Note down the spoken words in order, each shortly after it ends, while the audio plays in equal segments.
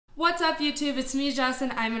What's up YouTube, it's me Jess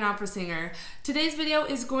and I'm an opera singer. Today's video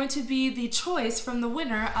is going to be the choice from the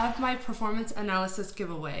winner of my performance analysis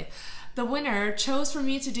giveaway. The winner chose for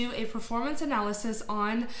me to do a performance analysis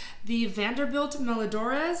on the Vanderbilt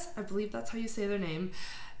Melodores, I believe that's how you say their name,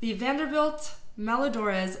 the Vanderbilt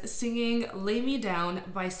Melodores singing Lay Me Down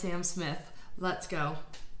by Sam Smith. Let's go.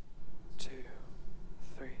 2,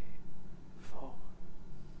 3, 4.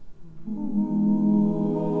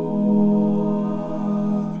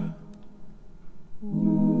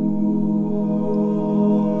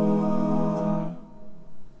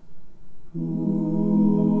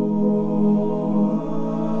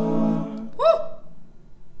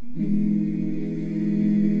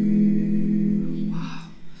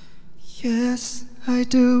 Yes, I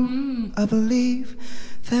do. I believe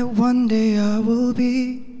that one day I will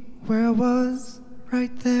be where I was,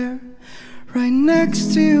 right there, right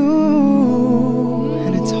next to you.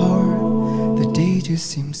 And it's hard, the day just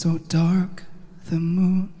seems so dark. The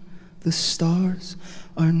moon, the stars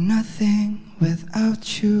are nothing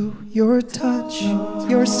without you. Your touch,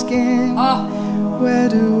 your skin, where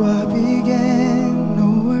do I begin?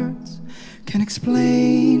 No words can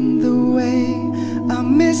explain the way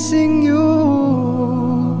I'm missing you.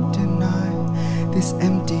 Deny this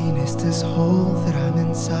emptiness, this hole that I'm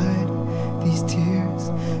inside. These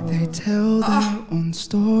tears, they tell their own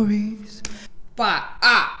stories. No!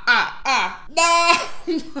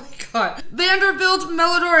 Oh my god. Vanderbilt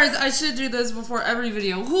Melodores. I should do this before every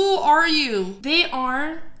video. Who are you? They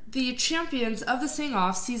are the champions of the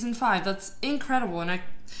Sing-Off Season 5. That's incredible, and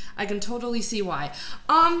I can totally see why.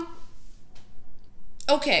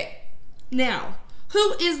 Okay. Now,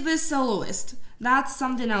 who is this soloist? That's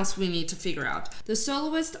something else we need to figure out. The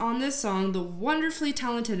soloist on this song, the wonderfully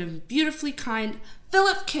talented and beautifully kind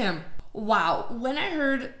Philip Kim. Wow, when I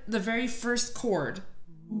heard the very first chord,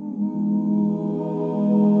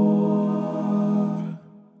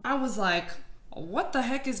 I was like, what the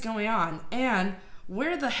heck is going on? And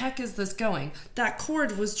where the heck is this going? That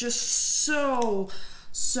chord was just so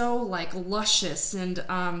like luscious and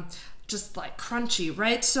just like crunchy,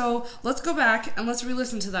 right? So let's go back and let's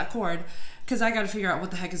re-listen to that chord because I gotta figure out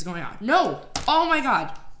what the heck is going on. No! Oh my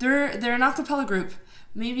god. They're an acapella group.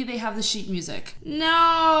 Maybe they have the sheet music.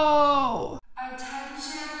 No!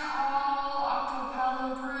 Attention all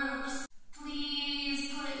acapella groups.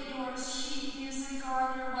 Please put your sheet music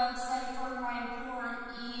on your website for my poor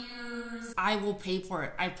ears. I will pay for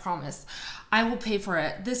it, I promise. I will pay for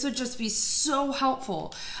it. This would just be so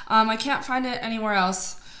helpful. I can't find it anywhere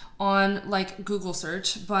else on like Google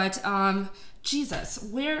search, but Jesus,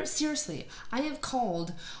 seriously, I have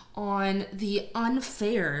called on the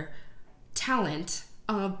unfair talent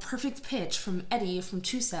of perfect pitch from Eddie from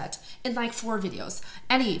 2Set in like 4 videos.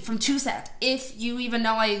 Eddie from 2Set, if you even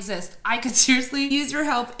know I exist, I could seriously use your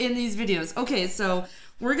help in these videos. Okay, so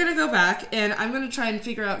we're gonna go back and I'm gonna try and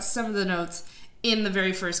figure out some of the notes in the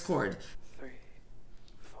very first chord. 3,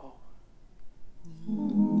 4.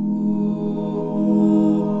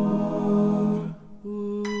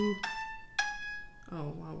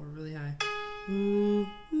 Oh wow, we're really high. Ooh,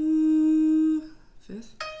 ooh.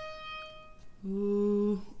 5th.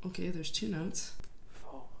 Ooh. Okay, there's 2 notes.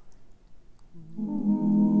 4.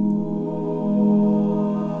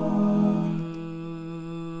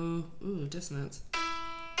 Ooh, dissonance.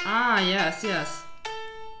 Ah, yes, yes.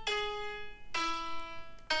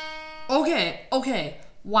 Okay.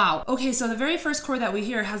 Wow. Okay, so the very first chord that we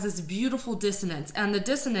hear has this beautiful dissonance, and the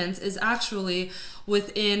dissonance is actually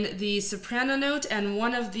within the soprano note and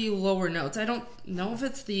one of the lower notes. I don't know if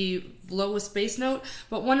it's the lowest bass note,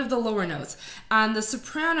 but one of the lower notes. And the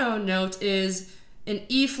soprano note is an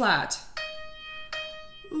E flat.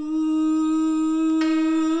 Ooh.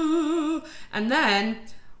 And then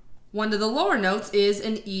one of the lower notes is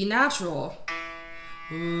an E natural.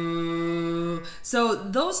 Ooh. So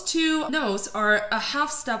those 2 notes are a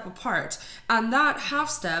half step apart, and that half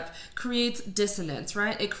step creates dissonance,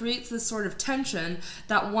 right? It creates this sort of tension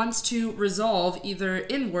that wants to resolve either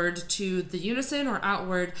inward to the unison or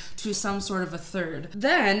outward to some sort of a third.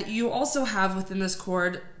 Then you also have within this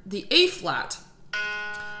chord the A flat.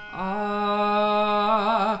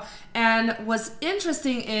 And what's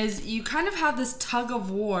interesting is you kind of have this tug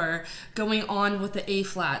of war going on with the A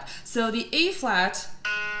flat. So the A flat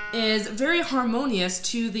is very harmonious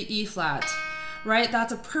to the E flat, right?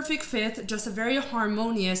 That's a perfect 5th, just a very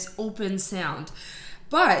harmonious open sound.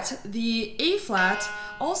 But the A flat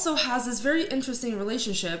also has this very interesting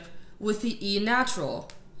relationship with the E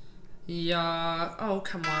natural. Yeah, oh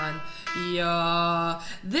come on. Yeah,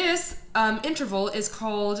 this interval is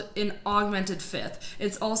called an augmented fifth.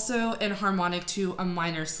 It's also an harmonic to a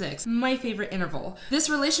minor sixth. My favorite interval. This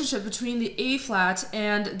relationship between the A flat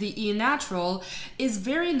and the E natural is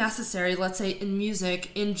very necessary, let's say, in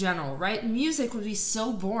music in general, right? Music would be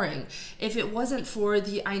so boring if it wasn't for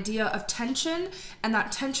the idea of tension and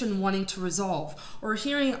that tension wanting to resolve, or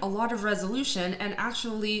hearing a lot of resolution and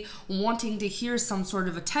actually wanting to hear some sort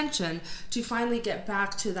of a tension to finally get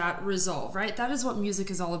back to that resolve, right? That is what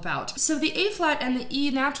music is all about. So the A flat and the E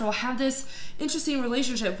natural have this interesting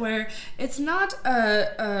relationship where it's not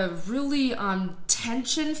a really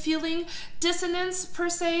tension feeling dissonance per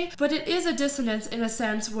se, but it is a dissonance in a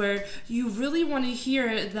sense where you really want to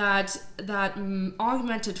hear that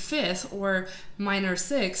augmented fifth or minor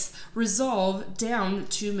sixth resolve down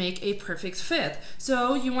to make a perfect fifth.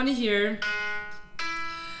 So you want to hear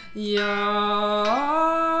ya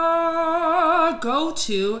go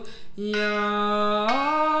to ya.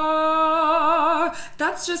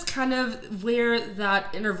 That's just kind of where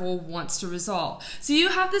that interval wants to resolve. So you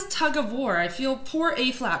have this tug of war. I feel poor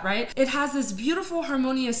A flat, right? It has this beautiful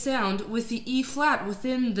harmonious sound with the E flat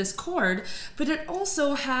within this chord, but it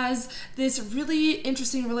also has this really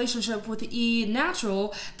interesting relationship with the E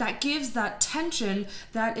natural that gives that tension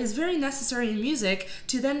that is very necessary in music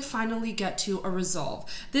to then finally get to a resolve.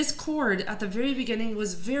 This chord at the very beginning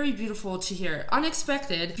was very beautiful to hear.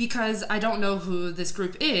 Unexpected, because I don't know who this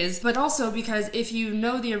group is, but also because if you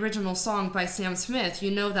know the original song by Sam Smith, you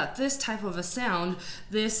know that this type of a sound,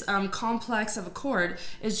 this complex of a chord,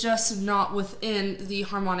 is just not within the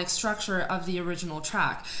harmonic structure of the original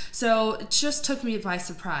track. So it just took me by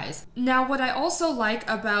surprise. Now, what I also like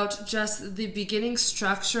about just the beginning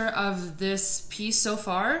structure of this piece so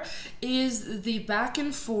far is the back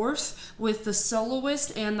and forth with the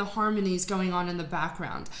soloist and the harmonies going on in the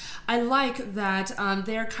background. I like that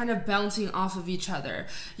they're kind of bouncing off of each other.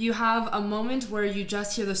 You have a moment where you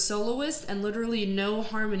just hear the soloist and literally no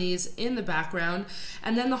harmonies in the background,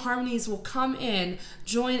 and then the harmonies will come in,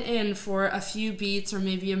 join in for a few beats or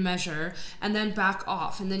maybe a measure, and then back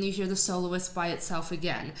off, and then you hear the soloist by itself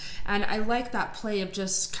again. And I like that play of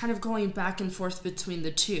just kind of going back and forth between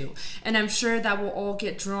the two. And I'm sure that will all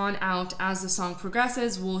get drawn out as the song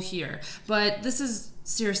progresses, we'll hear. But this is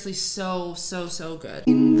seriously so good.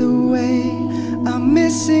 In the way I'm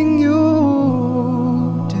missing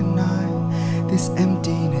you, deny this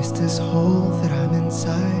emptiness, this hole that I'm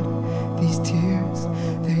inside. These tears,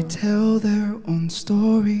 they tell their own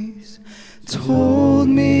stories. Told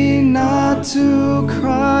me not to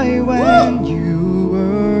cry when you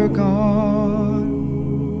were gone,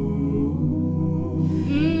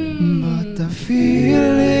 but the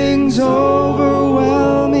feeling's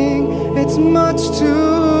overwhelming. It's much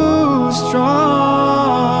too strong.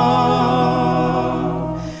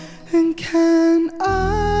 And can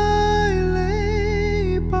I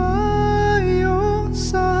lay by your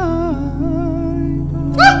side,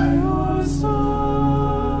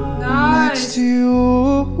 next to you,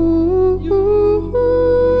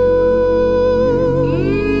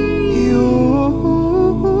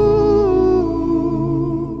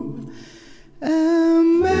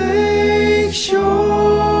 and make sure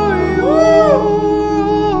you're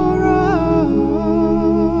right.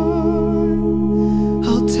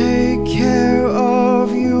 I'll take care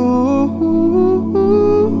of you,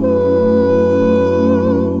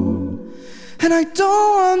 and I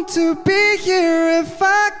don't want to be here if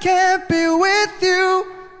I can't be with you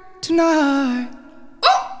tonight.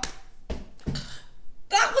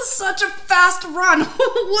 That was such a fast run.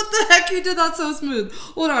 What the heck? You did that so smooth.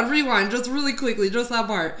 Hold on, rewind just really quickly, just that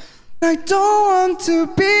part. I don't want to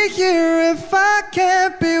be here if I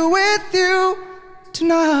can't be with you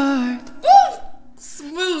tonight. Woo!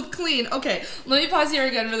 Smooth, clean. Okay, let me pause here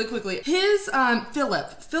again really quickly. His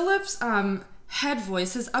Philip's head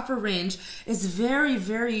voice, his upper range is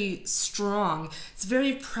very strong. It's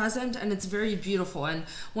very present and it's very beautiful. And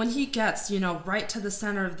when he gets, right to the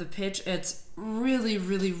center of the pitch, it's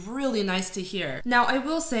really nice to hear. Now, I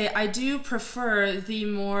will say I do prefer the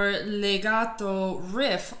more legato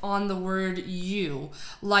riff on the word you,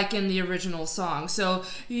 like in the original song. So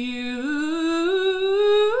you,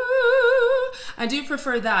 I do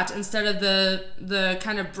prefer that instead of the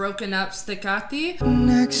kind of broken up staccati.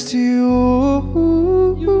 Next to you,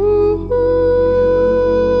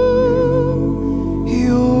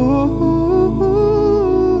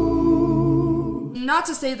 not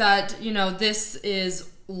to say that, this is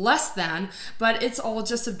less than, but it's all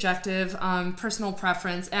just subjective, personal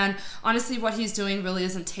preference, and honestly what he's doing really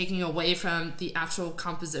isn't taking away from the actual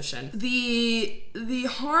composition. The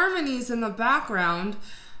harmonies in the background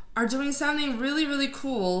are doing something really, really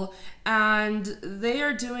cool, and they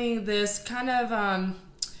are doing this kind of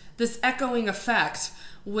this echoing effect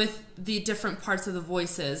with the different parts of the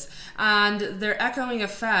voices, and their echoing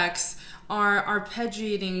effects are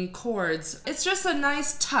arpeggiating chords. It's just a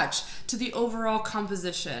nice touch to the overall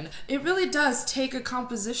composition. It really does take a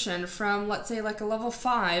composition from, let's say, like a level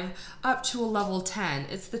 5 up to a level 10.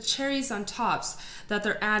 It's the cherries on tops that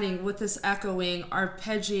they're adding with this echoing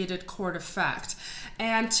arpeggiated chord effect.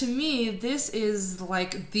 And to me, this is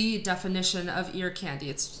like the definition of ear candy.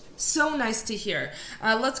 It's so nice to hear.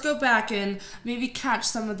 Let's go back and maybe catch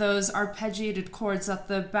some of those arpeggiated chords that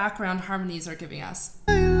the background harmonies are giving us.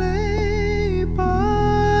 I lay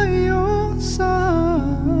by your side,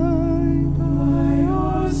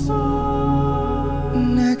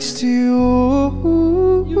 next to you.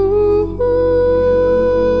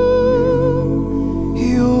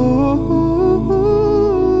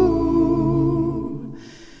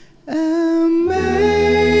 And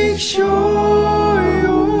make sure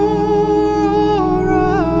you're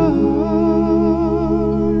right.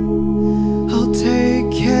 I'll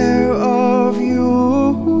take care of you.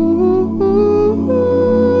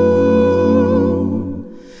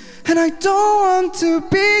 And I don't want to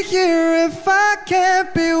be here if I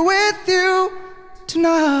can't be with you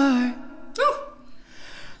tonight. Ooh.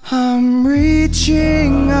 I'm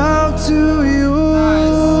reaching out to you.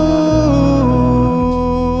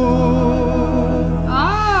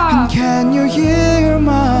 And can you hear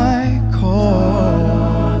my call?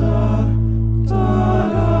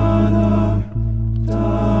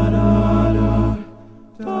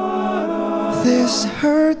 This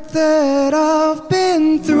hurt that I've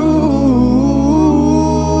been through.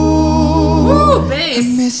 Ooh, bass.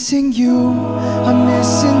 I'm missing you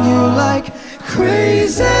like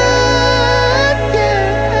crazy.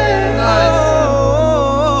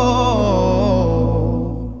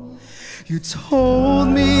 You told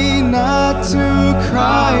me not to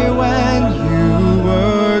cry when you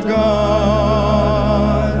were gone,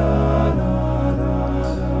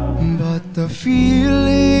 but the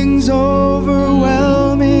feeling's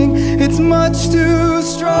overwhelming. It's much too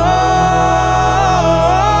strong.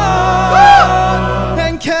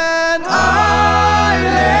 And can I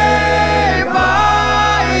lay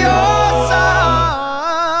by your side?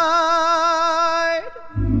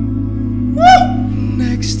 Woo!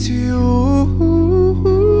 Next to you.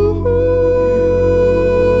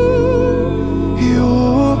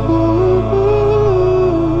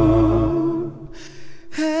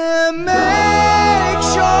 And make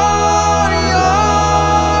sure you're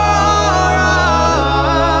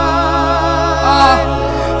right.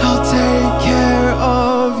 I'll take care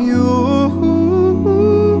of you.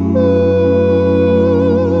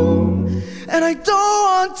 And I don't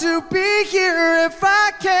want to be here if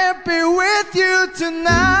I can't be with you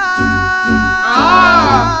tonight.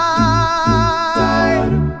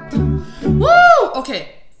 Woo! Okay.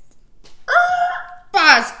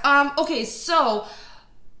 Buzz. Okay, so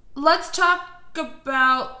let's talk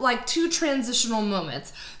about like two transitional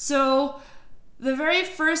moments. So the very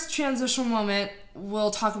first transitional moment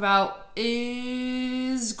we'll talk about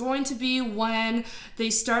is going to be when they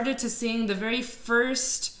started to sing the very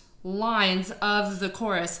first lines of the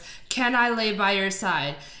chorus, "Can I Lay by Your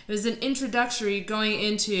Side?" It was an introductory going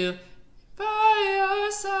into by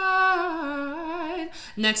your side,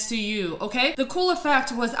 next to you, okay? The cool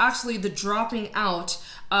effect was actually the dropping out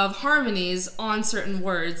of harmonies on certain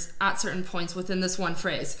words at certain points within this one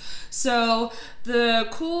phrase. So the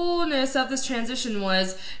coolness of this transition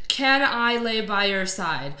was, "Can I lay by your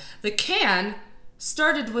side?" The "can"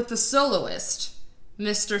 started with the soloist,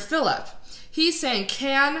 Mr. Philip. He sang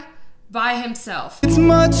 "can" by himself. It's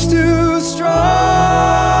much too strong.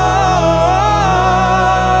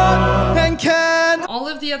 And can all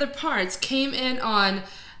of the other parts came in on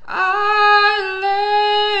 "I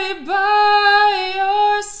lay by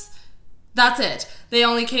yours." That's it. They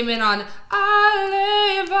only came in on "I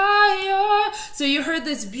lay by your." So you heard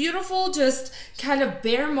this beautiful, just kind of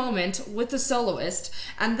bare moment with the soloist,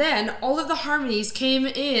 and then all of the harmonies came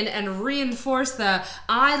in and reinforced the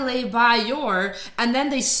 "I lay by your," and then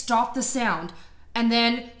they stopped the sound, and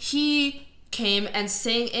then he came and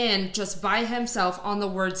sang in just by himself on the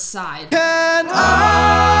word "side." Can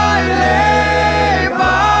I lay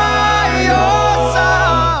by your side?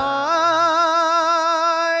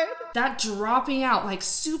 That dropping out, like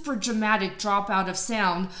super dramatic dropout of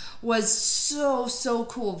sound was so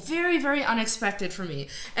cool. Very, very unexpected for me.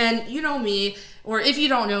 And you know me, or if you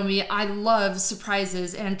don't know me, I love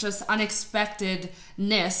surprises and just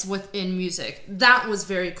unexpectedness within music. That was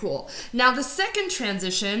very cool. Now the second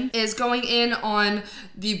transition is going in on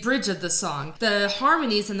the bridge of the song. The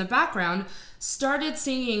harmonies in the background started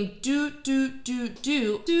singing do do do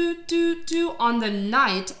do do do do on the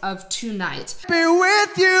night of tonight. Be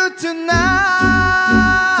with you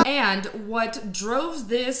tonight. And what drove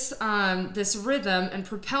this this rhythm and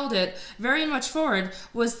propelled it very much forward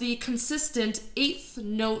was the consistent eighth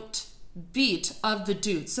note beat of the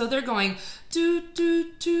do. So they're going do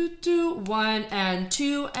do do do 1 and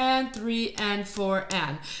 2 and 3 and 4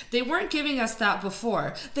 and. They weren't giving us that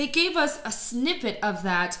before. They gave us a snippet of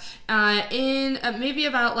that in maybe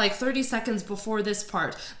about like 30 seconds before this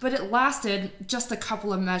part, but it lasted just a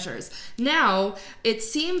couple of measures. Now it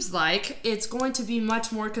seems like it's going to be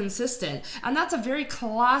much more consistent, and that's a very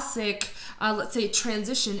classic let's say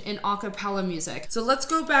transition in a cappella music. So let's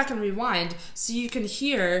go back and rewind so you can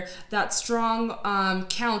hear that strong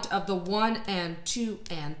count of the 1 and 2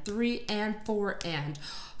 and 3 and 4 and,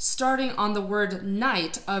 starting on the word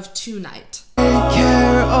night of tonight. Take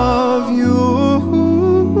care of you,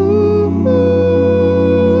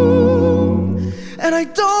 and I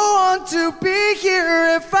don't want to be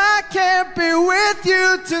here if I can't be with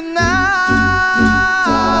you tonight.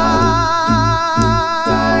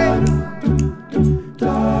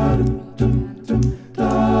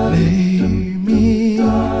 Lay me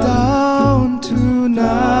down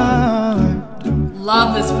tonight.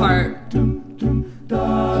 Love this part.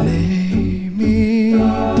 Lay me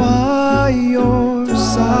by your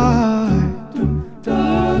side.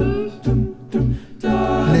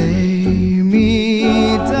 Lay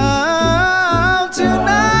me down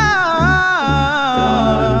tonight.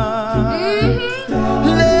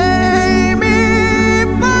 Lay me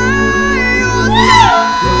by your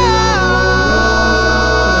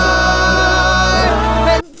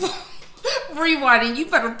side. Rewinding, you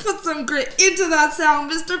better put some grit into that sound,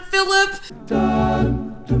 Mr. Phillip.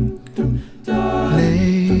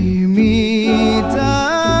 Lay me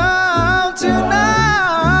down tonight.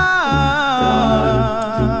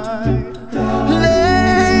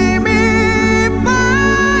 Lay me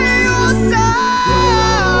by your side.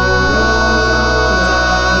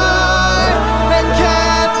 And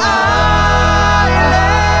can I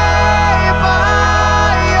lay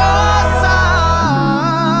by your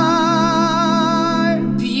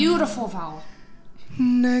side? Beautiful vowel.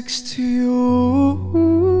 Next to you.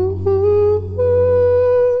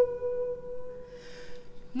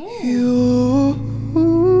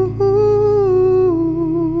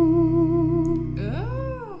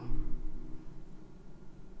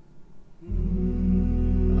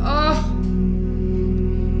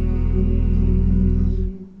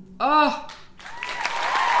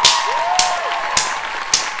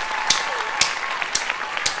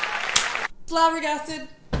 Flabbergasted.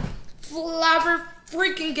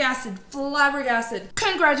 Flabbergasted.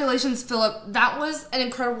 Congratulations, Phillip. That was an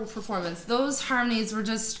incredible performance. Those harmonies were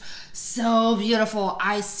just so beautiful.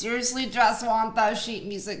 I seriously just want that sheet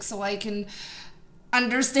music so I can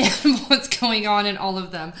understand what's going on in all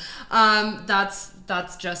of them.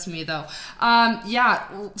 That's just me though.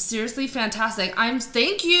 Yeah, seriously fantastic.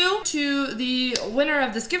 Thank you to the winner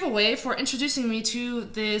of this giveaway for introducing me to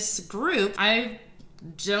this group. I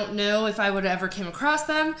don't know if I would ever came across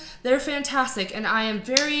them. They're fantastic, and I am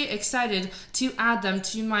very excited to add them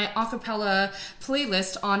to my acapella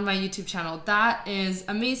playlist on my YouTube channel. That is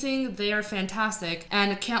amazing. They are fantastic,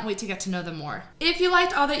 and I can't wait to get to know them more. If you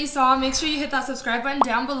liked all that you saw, make sure you hit that subscribe button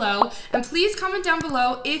down below, and please comment down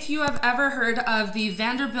below if you have ever heard of the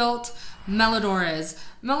Vanderbilt Melodores.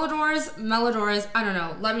 Melodores, I don't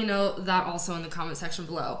know. Let me know that also in the comment section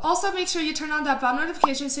below. Also, make sure you turn on that bell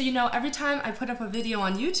notification so you know every time I put up a video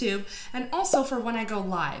on YouTube, and also for when I go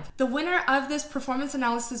live. The winner of this performance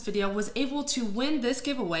analysis video was able to win this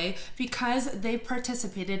giveaway because they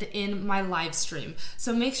participated in my live stream.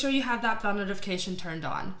 So make sure you have that bell notification turned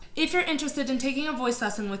on. If you're interested in taking a voice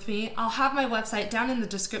lesson with me, I'll have my website down in the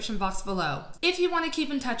description box below. If you want to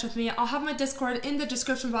keep in touch with me, I'll have my Discord in the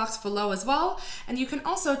description box below as well, and you can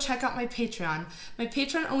also check out my Patreon. My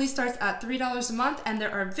Patreon only starts at $3 a month, and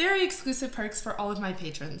there are very exclusive perks for all of my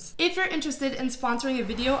patrons. If you're interested in sponsoring a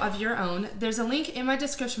video of your own, there's a link in my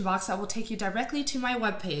description box that will take you directly to my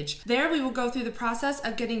webpage. There we will go through the process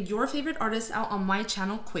of getting your favorite artists out on my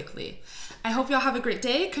channel quickly. I hope y'all have a great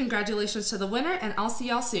day. Congratulations to the winner, and I'll see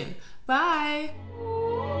y'all soon. Bye!